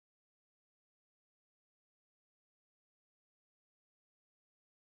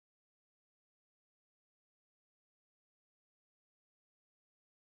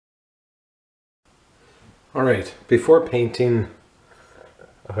Alright, before painting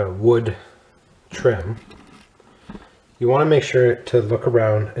wood trim, you want to make sure to look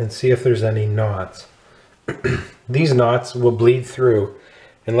around and see if there's any knots. These knots will bleed through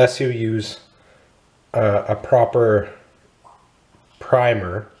unless you use a proper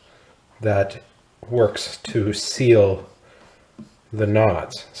primer that works to seal the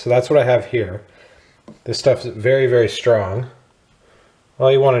knots. So that's what I have here. This stuff is very, very strong.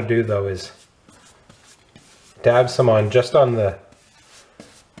 All you want to do though is dab some on just on the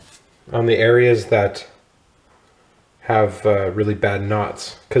areas that have really bad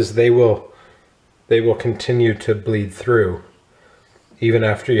knots, because they will continue to bleed through even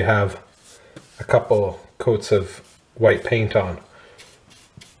after you have a couple coats of white paint on.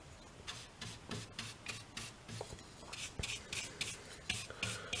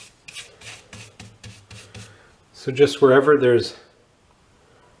 So just wherever there's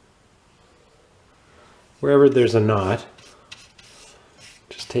a knot,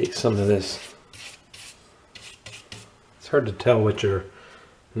 just take some of this. It's hard to tell which are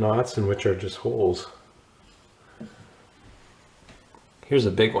knots and which are just holes. Here's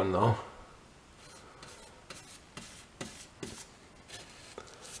a big one though.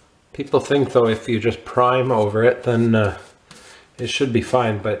 People think though if you just prime over it then it should be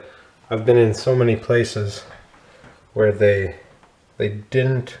fine, but I've been in so many places where they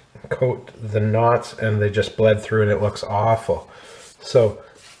didn't coat the knots and they just bled through and it looks awful. So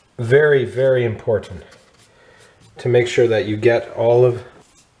very, very important to make sure that you get all of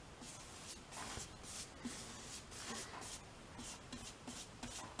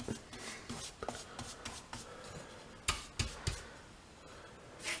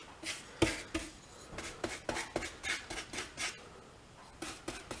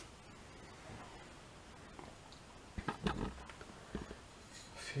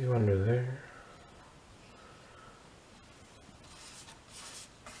a few under there.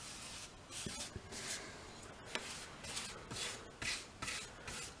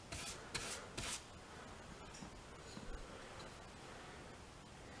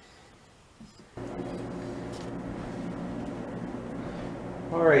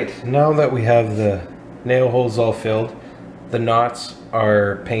 Alright, now that we have the nail holes all filled, the knots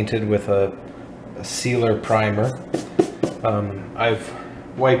are painted with a sealer primer. I've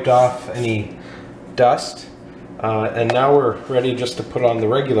wiped off any dust and now we're ready just to put on the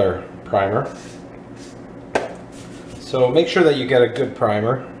regular primer. So make sure that you get a good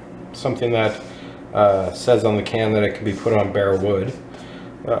primer, something that says on the can that it can be put on bare wood.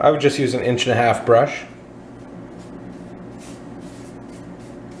 I would just use an 1.5 inch brush.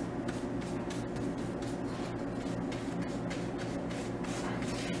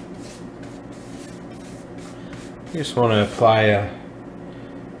 You just want to apply a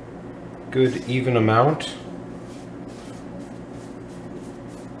good even amount.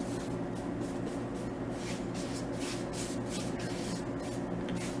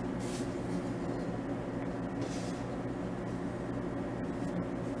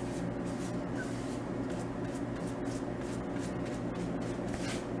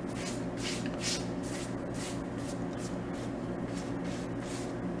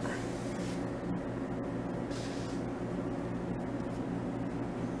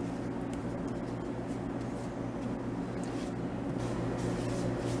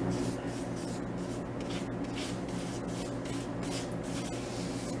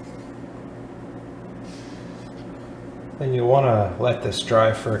 Then you want to let this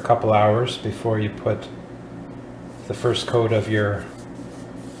dry for a couple hours before you put the first coat of your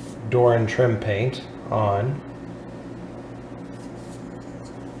door and trim paint on.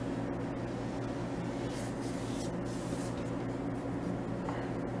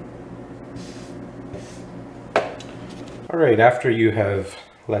 Alright, after you have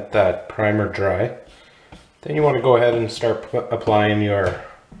let that primer dry, then you want to go ahead and start applying your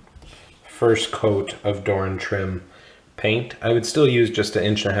first coat of door and trim paint. I would still use just an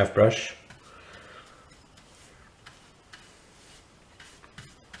 1.5 inch brush.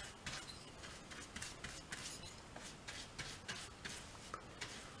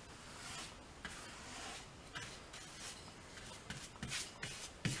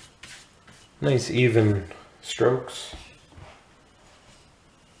 Nice even strokes.